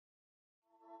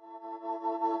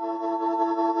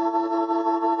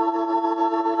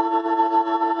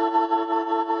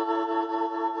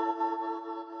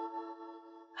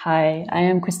Hi, I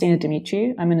am Christina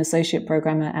Dimitriou. I'm an associate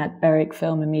programmer at Berwick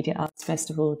Film and Media Arts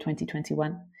Festival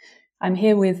 2021. I'm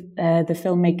here with the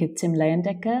filmmaker Tim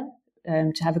Leyendecker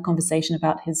to have a conversation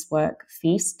about his work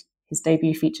Feast, his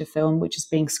debut feature film, which is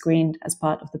being screened as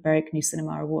part of the Berwick New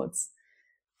Cinema Awards.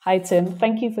 Hi, Tim.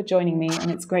 Thank you for joining me,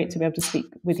 and it's great to be able to speak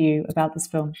with you about this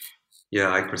film. Yeah,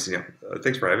 hi Christina.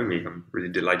 Thanks for having me. I'm really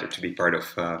delighted to be part of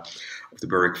the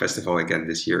Berwick Festival again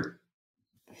this year.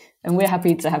 And we're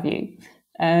happy to have you.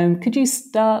 Could you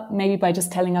start maybe by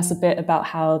just telling us a bit about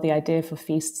how the idea for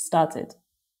Feast started?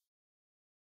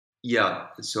 Yeah,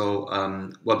 so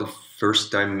the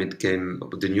first time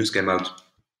the news came out,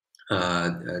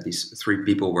 these three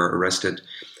people were arrested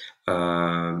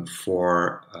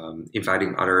for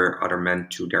inviting other men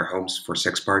to their homes for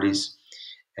sex parties,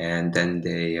 and then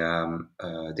they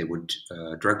would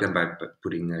drug them by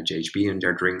putting GHB in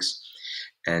their drinks,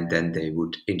 and then they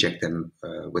would inject them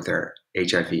with their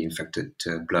HIV-infected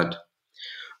blood.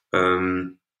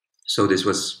 So this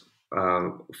was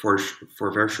for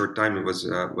a very short time. It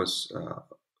was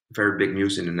very big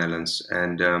news in the Netherlands,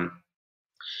 and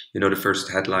the first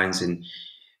headlines in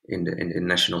the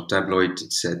national tabloid,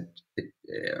 it said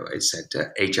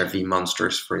HIV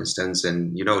monsters, for instance,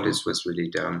 and this was really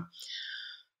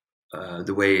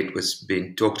the way it was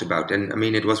being talked about, and I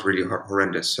mean it was really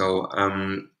horrendous. So.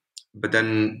 But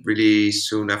then, really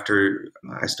soon after,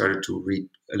 I started to read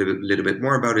a little bit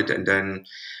more about it, and then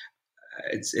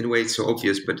it's in a way it's so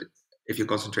obvious. But if you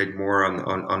concentrate more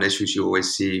on issues, you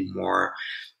always see more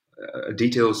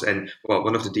details. And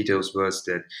one of the details was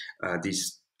that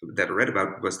that I read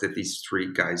about was that these three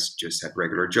guys just had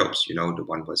regular jobs. The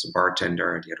one was a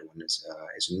bartender, the other one is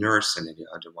a nurse, and then the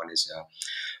other one is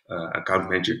a account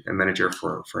manager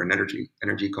for an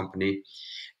energy company.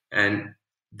 And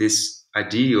this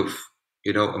idea of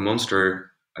a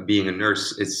monster being a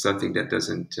nurse is something that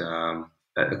doesn't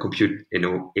compute in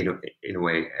a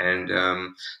way, and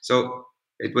so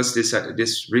it was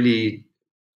this really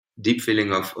deep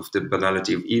feeling of the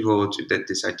banality of evil, that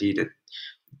this idea that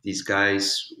these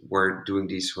guys were doing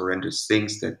these horrendous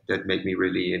things that made me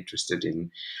really interested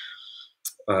in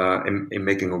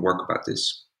making a work about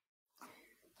this.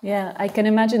 Yeah, I can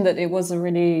imagine that it was a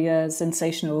really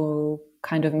sensational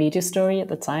kind of media story at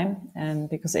the time,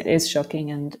 because it is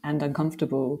shocking and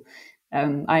uncomfortable.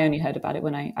 I only heard about it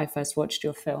when I first watched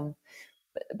your film.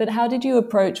 But how did you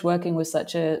approach working with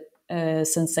such a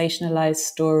sensationalized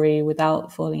story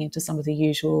without falling into some of the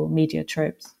usual media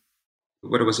tropes?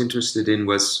 What I was interested in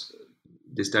was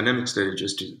this dynamics that I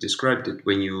just described. It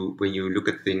when you look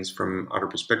at things from other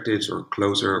perspectives or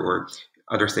closer, or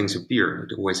other things appear.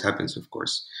 It always happens, of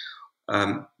course.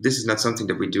 This is not something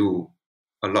that we do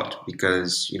a lot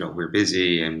because we're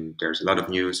busy and there's a lot of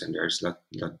news and there's a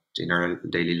lot in our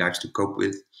daily lives to cope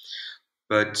with.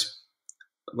 But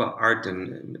art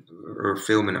or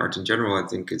film and art in general, I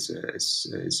think it's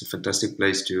a fantastic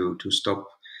place to stop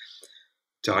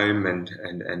time and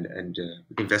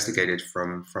investigate it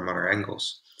from other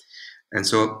angles. And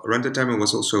so around the time I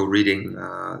was also reading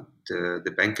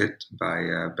the Banquet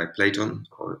by Platon,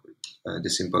 or the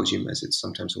Symposium as it's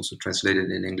sometimes also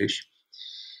translated in English.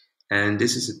 And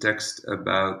this is a text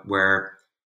about where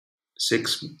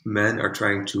six men are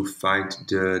trying to find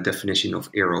the definition of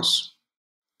eros,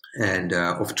 and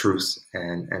of truth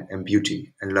and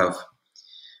beauty and love.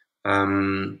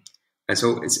 And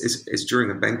so it's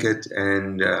during a banquet,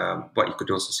 and what you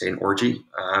could also say an orgy.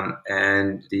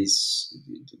 And these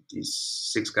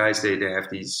six guys, they have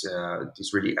these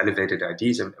really elevated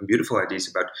ideas and beautiful ideas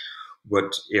about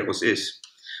what eros is.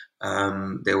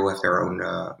 They all have their own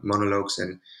monologues,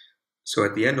 and so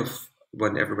at the end of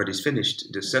when everybody's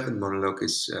finished, the seventh monologue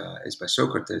is by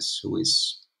Socrates, who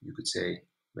is, you could say,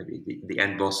 maybe the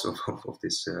end boss of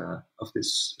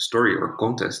this story or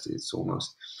contest. It's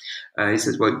almost. He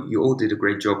says, "Well, you all did a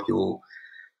great job. You all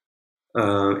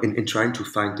in trying to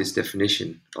find this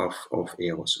definition of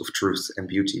eros, of truth and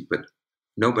beauty, but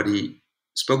nobody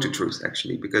spoke the truth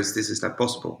actually, because this is not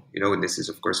possible. And this is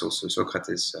of course also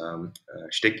Socrates'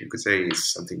 shtick. You could say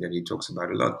is something that he talks about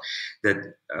a lot.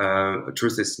 That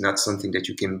truth is not something that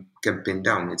you can pin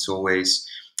down. It's always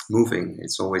moving.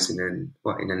 It's always in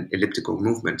an elliptical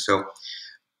movement. So,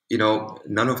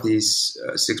 none of these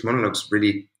six monologues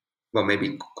really,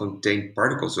 maybe contain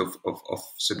particles of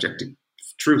subjective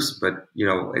truth, but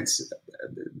it's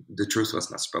the truth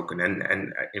was not spoken,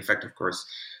 and in fact, of course,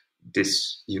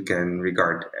 this you can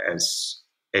regard as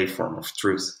a form of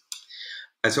truth.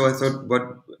 And so I thought, what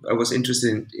I was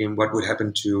interested in what would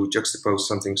happen to juxtapose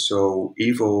something so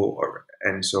evil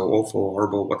and so awful,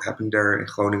 horrible, what happened there in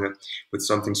Groningen, with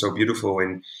something so beautiful,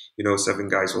 and seven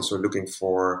guys also looking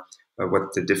for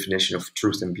what the definition of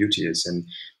truth and beauty is, and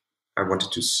I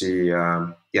wanted to see,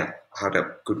 how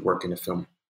that could work in a film.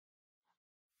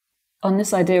 On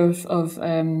this idea of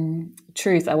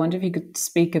truth, I wonder if you could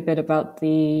speak a bit about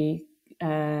the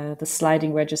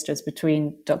sliding registers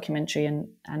between documentary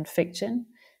and fiction,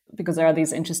 because there are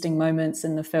these interesting moments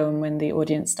in the film when the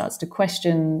audience starts to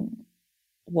question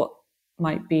what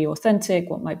might be authentic,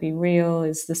 what might be real.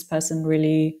 Is this person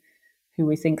really who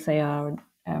we think they are?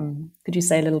 Could you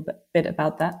say a little bit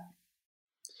about that?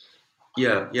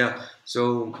 Yeah.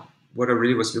 So what I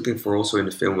really was looking for also in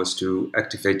the film was to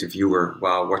activate the viewer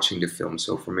while watching the film.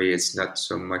 So for me, it's not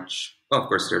so much. Well, of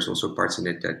course, there's also parts in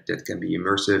it that can be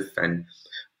immersive, and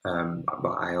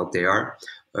I hope they are.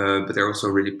 But there are also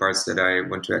really parts that I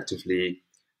want to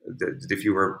the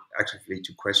viewer actively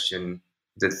to question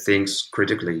the things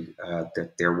critically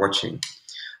that they're watching.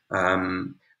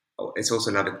 It's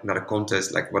also not a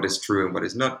contest like what is true and what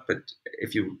is not. But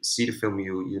if you see the film,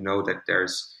 you know that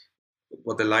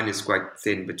the line is quite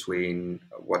thin between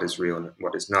what is real and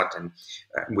what is not. And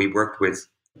we worked with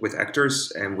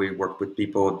actors, and we worked with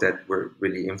people that were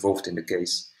really involved in the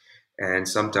case. And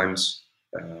sometimes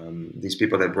these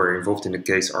people that were involved in the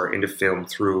case are in the film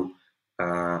through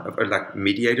like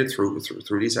mediated through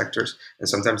these actors, and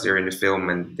sometimes they're in the film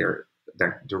and they're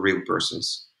the real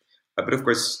persons. But of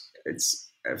course, it's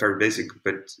a very basic,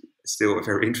 but still a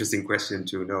very interesting question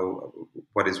to know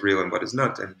what is real and what is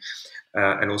not,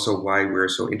 and also why we're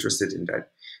so interested in that.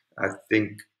 I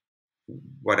think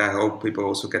what I hope people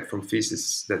also get from Feast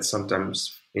is that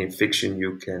sometimes in fiction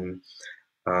you can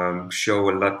show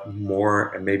a lot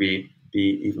more and maybe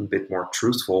be even a bit more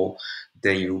truthful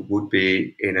than you would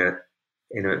be in a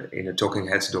Talking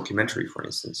Heads documentary, for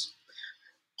instance.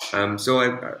 So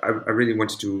I really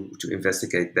wanted to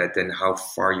investigate that and how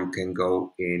far you can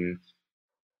go in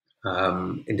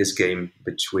this game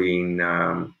between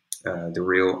the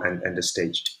real and the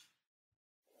staged.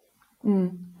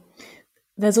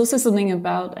 There's also something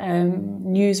about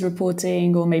news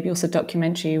reporting, or maybe also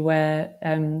documentary, where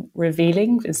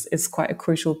revealing is quite a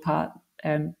crucial part,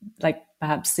 like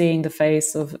perhaps seeing the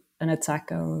face of an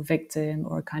attacker or a victim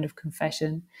or a kind of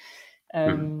confession.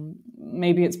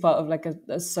 Maybe it's part of like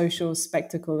a social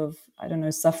spectacle of, I don't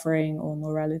know, suffering or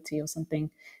morality or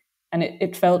something. And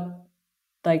it felt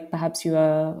like perhaps you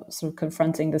are sort of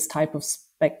confronting this type of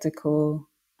spectacle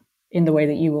in the way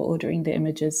that you were ordering the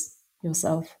images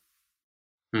yourself.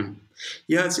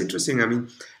 Yeah, it's interesting. I mean,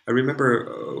 I remember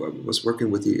I was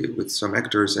working with some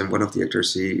actors, and one of the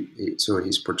actors,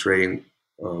 he's portraying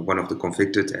one of the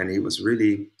convicted, and he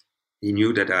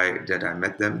knew that I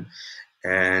met them,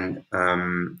 and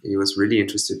he was really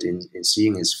interested in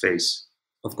seeing his face.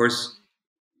 Of course,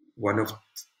 one of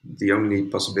the only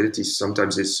possibilities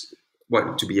sometimes is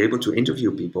to be able to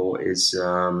interview people is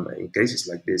in cases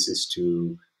like this is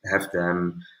to have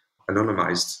them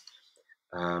anonymized.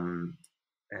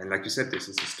 And like you said, this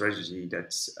is a strategy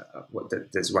that's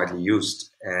widely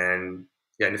used. And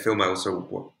yeah, in the film, I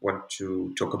also want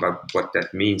to talk about what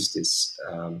that means. This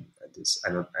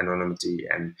anonymity,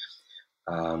 and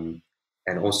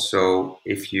also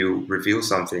if you reveal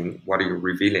something, what are you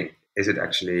revealing? Is it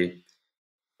actually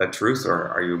a truth, or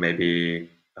are you maybe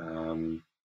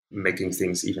making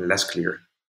things even less clear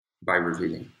by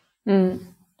revealing?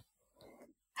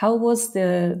 How was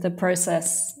the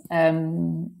process?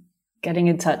 Getting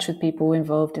in touch with people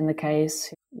involved in the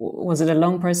case? Was it a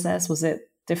long process? Was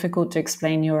it difficult to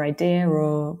explain your idea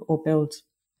or build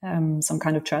some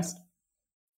kind of trust?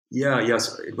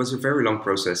 Yes, it was a very long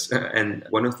process. And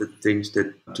one of the things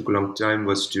that took a long time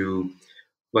was to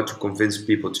convince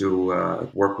people to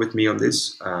work with me on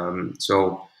this.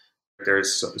 So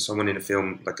there's someone in the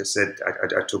film, like I said,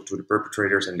 I talked to the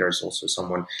perpetrators, and there's also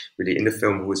someone really in the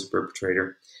film who is a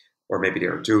perpetrator, or maybe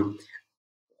there are two.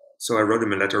 So I wrote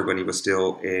him a letter when he was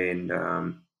still in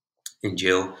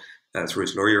jail through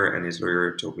his lawyer, and his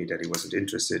lawyer told me that he wasn't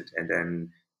interested. And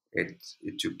then it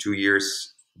took 2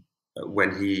 years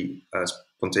when he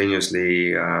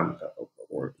spontaneously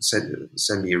or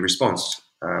sent me a response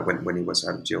when he was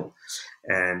out of jail.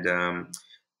 And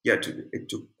it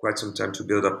took quite some time to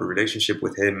build up a relationship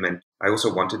with him, and I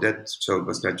also wanted that. So it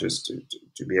was not just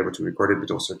to be able to record it,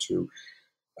 but also to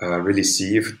really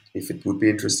see if it would be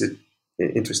interesting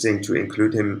to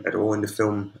include him at all in the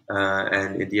film.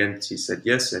 And in the end, he said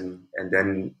yes. And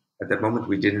then at that moment,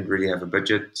 we didn't really have a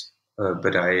budget,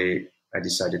 but I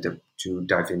decided to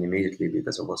dive in immediately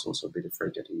because I was also a bit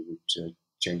afraid that he would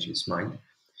change his mind.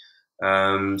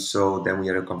 So then we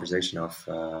had a conversation of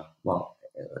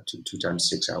 2 times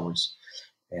 6 hours,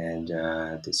 and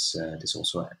this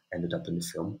also ended up in the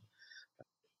film.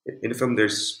 In the film,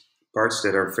 there's parts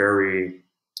that are very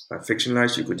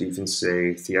fictionalized, you could even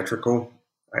say theatrical.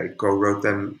 I co-wrote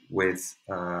them with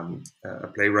a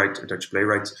playwright, a Dutch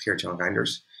playwright, Geert-Jan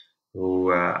Reinders,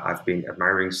 who I've been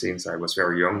admiring since I was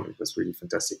very young. It was really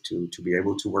fantastic to be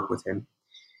able to work with him.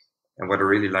 And what I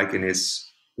really like in his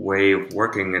way of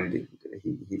working, and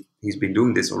he's been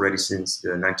doing this already since the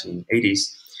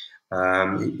 1980s,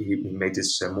 he made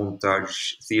this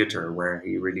montage theater where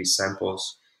he really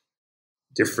samples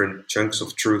different chunks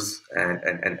of truth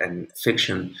and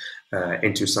fiction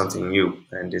into something new.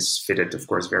 And this fitted, of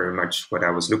course, very much what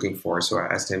I was looking for. So I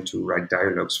asked him to write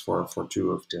dialogues for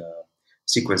two of the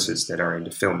sequences that are in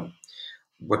the film.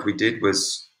 What we did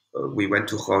was we went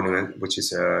to Groningen, which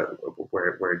is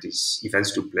where these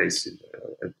events took place, in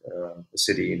a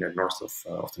city in the north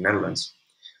of the Netherlands.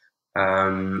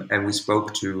 And we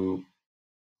spoke to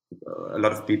a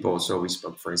lot of people. So we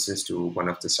spoke, for instance, to one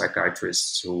of the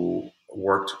psychiatrists who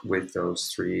worked with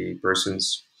those three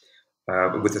persons,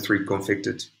 with the three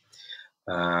convicted.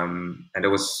 And it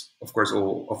was, of course,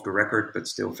 all off the record, but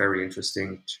still very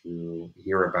interesting to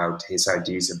hear about his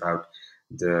ideas about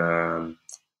the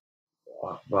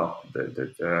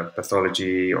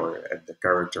pathology or the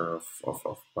character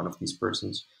of one of these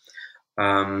persons.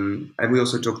 And we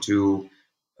also talked to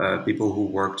people who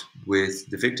worked with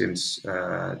the victims,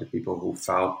 the people who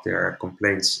filed their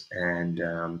complaints, and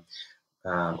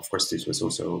of course, this was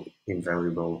also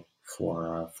invaluable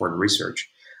for the research.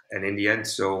 And in the end,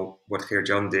 so what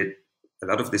Geert-Jan did, a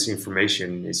lot of this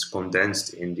information is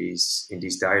condensed in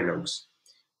these dialogues,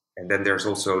 and then there's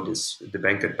also the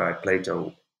Banquet by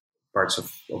Plato. Parts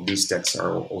of these texts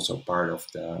are also part of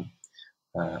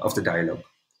the dialogue.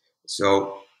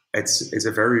 So it's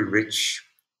a very rich.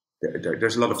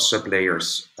 There's a lot of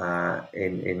sub-layers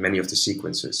in many of the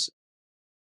sequences.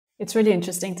 It's really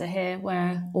interesting to hear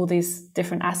where all these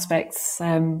different aspects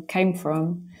came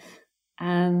from.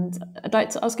 And I'd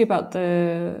like to ask you about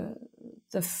the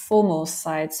formal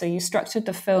side. So you structured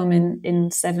the film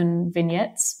in 7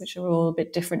 vignettes, which are all a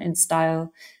bit different in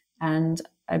style, and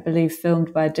I believe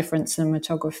filmed by a different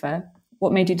cinematographer.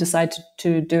 What made you decide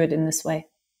to do it in this way?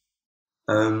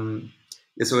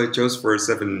 So I chose for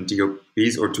 7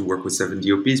 DOPs, or to work with 7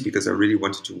 DOPs, because I really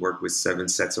wanted to work with 7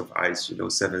 sets of eyes,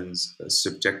 7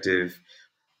 subjective,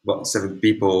 7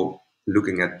 people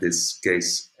looking at this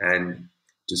case and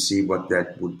to see what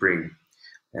that would bring.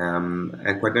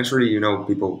 And quite naturally,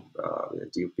 people,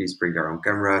 DOPs bring their own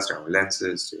cameras, their own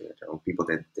lenses, their own people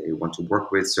that they want to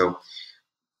work with. So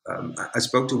I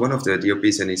spoke to one of the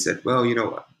DOPs and he said, well,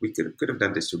 we could have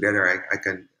done this together. I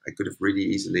could have really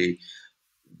easily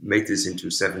made this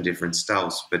into 7 different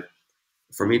styles. But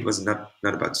for me, it was not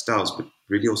about styles, but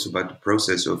really also about the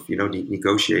process of,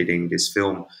 negotiating this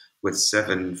film with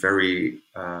 7 very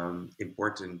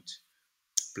important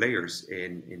players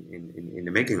in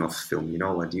the making of film. A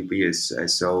DOP is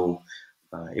so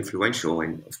influential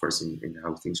in, of course, in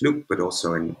how things look, but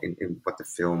also in what the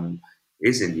film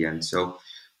is in the end. So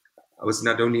I was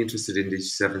not only interested in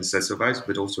these 7 sets of eyes,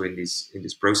 but also in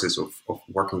this process of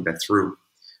working that through,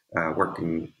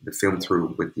 working the film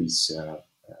through with these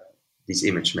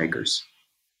image makers.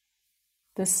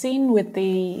 The scene with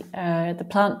the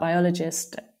plant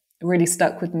biologist really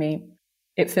stuck with me.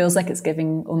 It feels like it's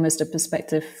giving almost a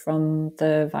perspective from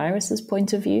the virus's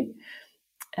point of view.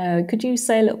 Could you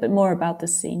say a little bit more about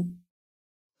this scene?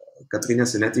 Katrina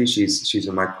Zanetti, she's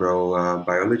a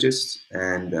microbiologist,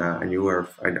 and I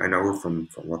know her from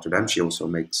Rotterdam. She also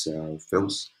makes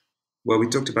films. Well, we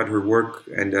talked about her work,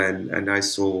 and I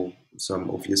saw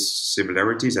some obvious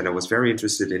similarities, and I was very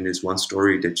interested in this one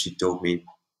story that she told me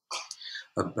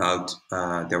about.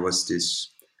 There was this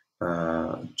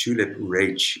tulip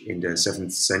rage in the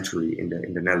 7th century in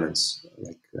the Netherlands.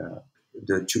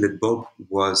 The tulip bulb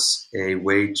was a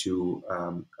way to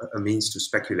a means to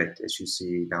speculate, as you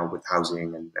see now with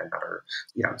housing and other,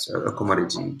 so a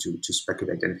commodity to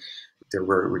speculate. And there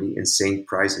were really insane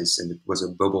prices, and it was a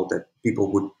bubble that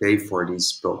people would pay for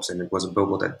these bulbs, and it was a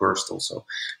bubble that burst also,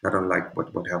 not unlike what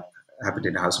happened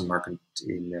in the housing market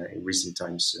in recent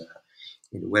times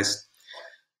in the West.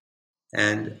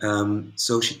 And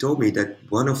so she told me that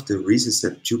one of the reasons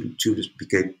that tulips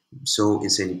became so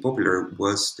insanely popular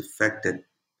was the fact that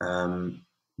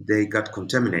they got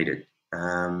contaminated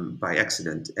by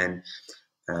accident. And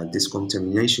this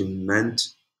contamination meant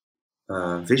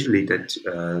visually that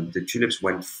the tulips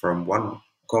went from one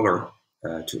color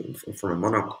from a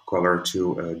monocolor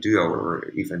to a duo or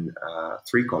even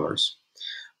 3 colors,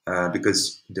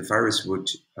 because the virus would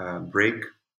break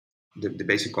the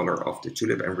basic color of the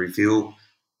tulip and reveal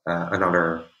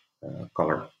another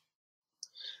color.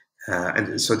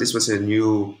 And so this was a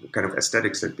new kind of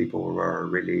aesthetics that people were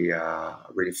really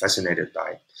fascinated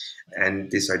by.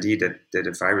 and this idea that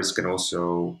a virus can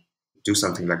also do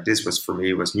something like this was, for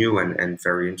me, was new and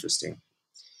very interesting.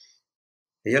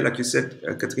 Yeah, like you said,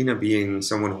 Katrina, being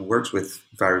someone who works with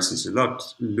viruses a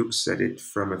lot, looks at it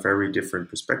from a very different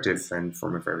perspective and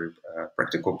from a very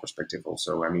practical perspective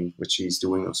also. I mean, what she's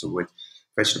doing also with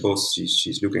vegetables,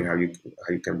 she's looking how you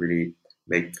can really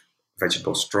make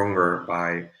vegetables stronger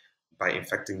by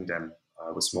infecting them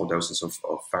with small doses of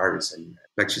virus. And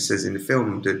like she says in the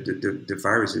film, the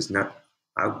virus is not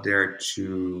out there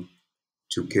to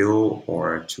kill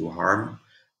or to harm,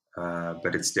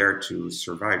 but it's there to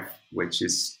survive, which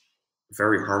is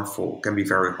very harmful, can be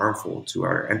very harmful to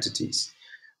our entities.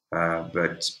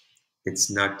 But it's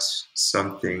not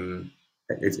something,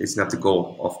 it's not the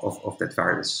goal of that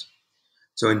virus.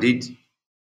 So indeed,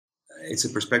 it's a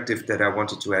perspective that I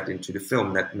wanted to add into the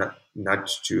film, not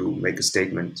to make a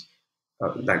statement,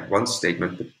 like one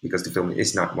statement, but because the film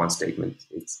is not one statement,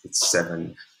 it's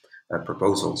seven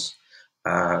proposals.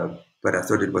 But I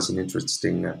thought it was an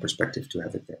interesting perspective to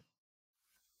have it there.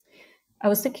 I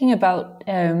was thinking about,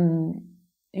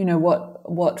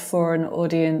 what for an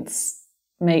audience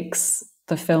makes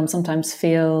the film sometimes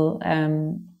feel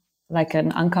like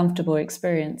an uncomfortable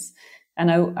experience. And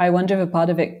I wonder if a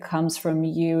part of it comes from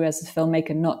you as a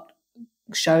filmmaker not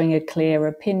showing a clear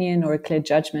opinion or a clear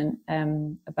judgment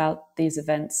about these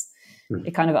events.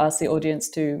 It kind of asks the audience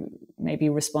to maybe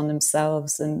respond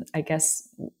themselves. And I guess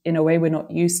in a way, we're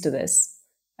not used to this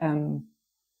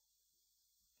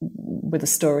with a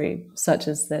story such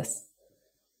as this.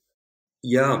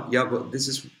 Yeah. Well, this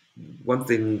is one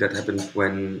thing that happened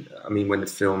when the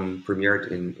film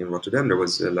premiered in Rotterdam. There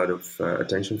was a lot of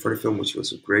attention for the film, which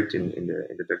was great in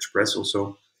the Dutch press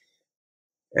also.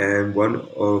 And one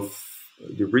of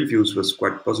the reviews was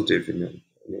quite positive in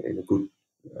a good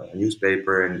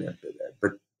newspaper.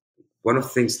 But one of the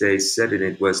things they said in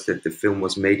it was that the film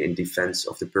was made in defense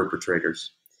of the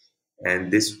perpetrators.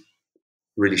 And this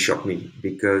really shocked me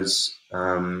because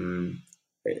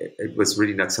it was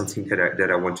really not something that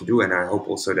I want to do. And I hope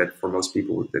also that for most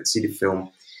people that see the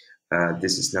film,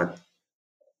 this is not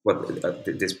what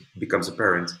this becomes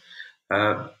apparent.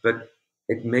 But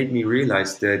it made me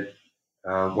realize that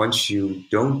once you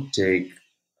don't take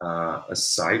a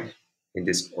side in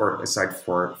this, or a side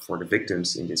for the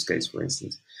victims in this case, for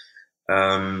instance,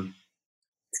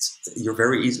 you're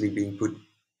very easily being put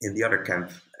in the other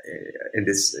camp. In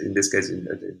this case,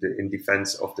 in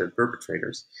defense of the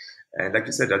perpetrators. And like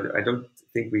you said, I don't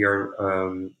think we are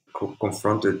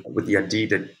confronted with the idea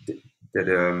that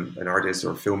an artist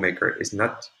or filmmaker is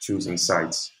not choosing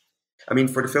sides. I mean,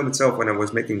 for the film itself, when I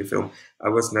was making the film, I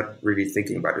was not really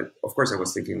thinking about it. Of course, I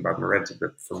was thinking about Moretti,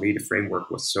 but for me, the framework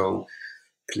was so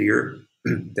clear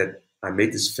that I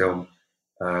made this film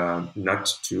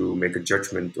not to make a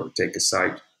judgment or take a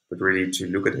side, but really to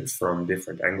look at it from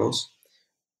different angles.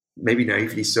 Maybe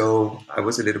naively so, I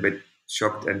was a little bit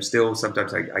shocked, and still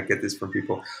sometimes I get this from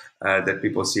people, that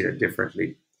people see it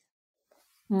differently.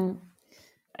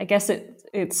 I guess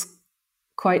it's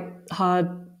quite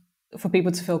hard for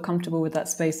people to feel comfortable with that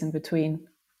space in between.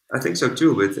 I think so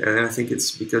too, and I think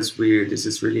it's because this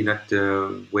is really not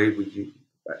the way we,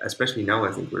 especially now,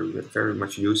 I think we're very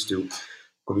much used to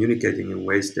communicating in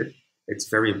ways that it's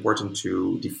very important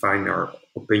to define our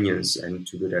opinions and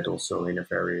to do that also in a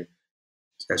very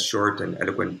as short and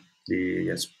eloquently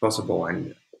as possible.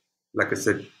 And like I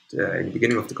said in the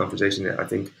beginning of the conversation, I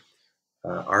think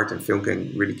art and film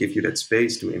can really give you that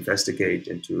space to investigate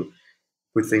and to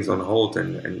put things on hold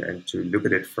and to look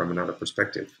at it from another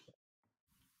perspective.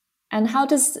 And how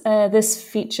does this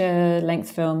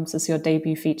feature-length film, as your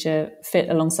debut feature, fit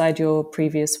alongside your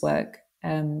previous work,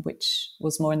 which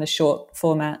was more in the short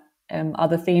format? Are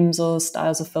the themes or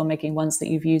styles of filmmaking ones that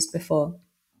you've used before?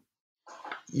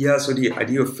 Yeah, so the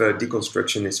idea of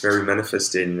deconstruction is very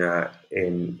manifest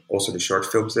in also the short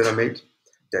films that I made.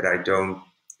 That I don't,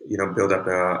 build up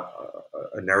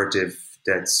a narrative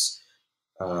that's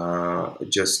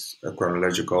just a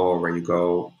chronological, where you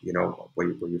go, where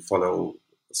you follow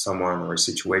someone or a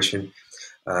situation.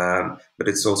 But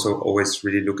it's also always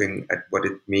really looking at what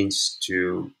it means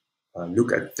to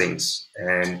look at things.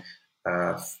 And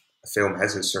a film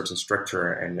has a certain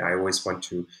structure, and I always want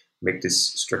to make this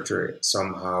structure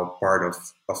somehow part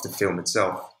of the film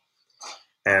itself.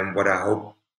 And what I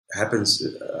hope happens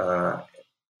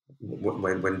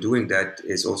when doing that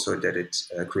is also that it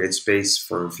creates space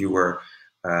for a viewer,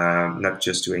 not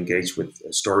just to engage with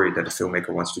a story that the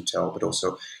filmmaker wants to tell, but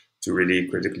also to really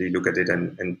critically look at it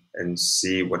and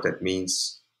see what that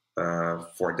means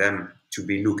for them to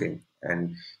be looking.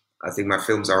 And I think my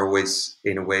films are always,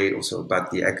 in a way, also about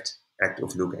the act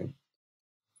of looking.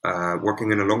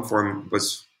 Working in a long form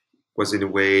was was in a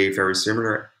way very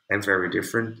similar and very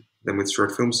different than with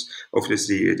short films.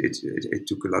 Obviously, it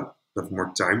took a lot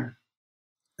more time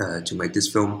to make this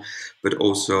film, but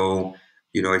also,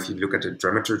 if you look at the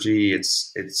dramaturgy,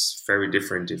 it's very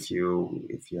different if you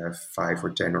have 5 or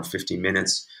 10 or 15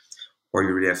 minutes, or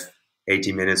you really have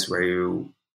 80 minutes where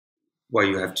you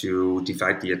have to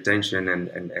divide the attention and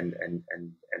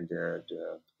the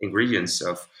ingredients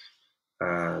of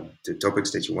the topics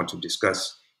that you want to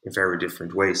discuss in very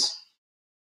different ways.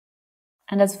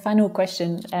 And as a final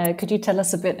question, could you tell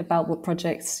us a bit about what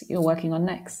projects you're working on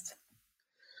next?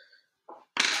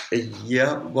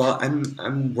 Yeah, well,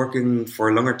 I'm working for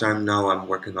a longer time now. I'm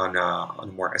working on a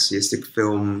more essayistic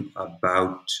film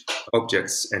about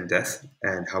objects and death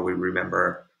and how we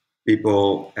remember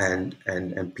people and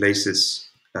places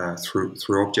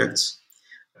through objects.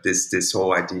 This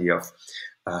whole idea of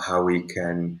how we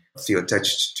can feel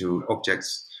attached to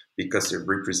objects because they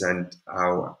represent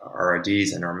our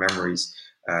ideas and our memories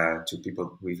to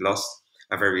people we've lost.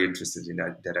 I'm very interested in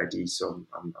that idea, so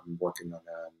I'm working on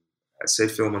a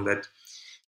safe film on that.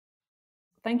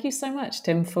 Thank you so much,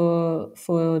 Tim,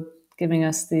 for giving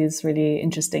us these really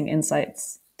interesting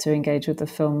insights to engage with the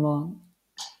film more.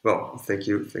 Well, thank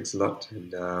you. Thanks a lot.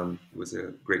 And it was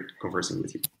a great conversing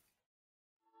with you.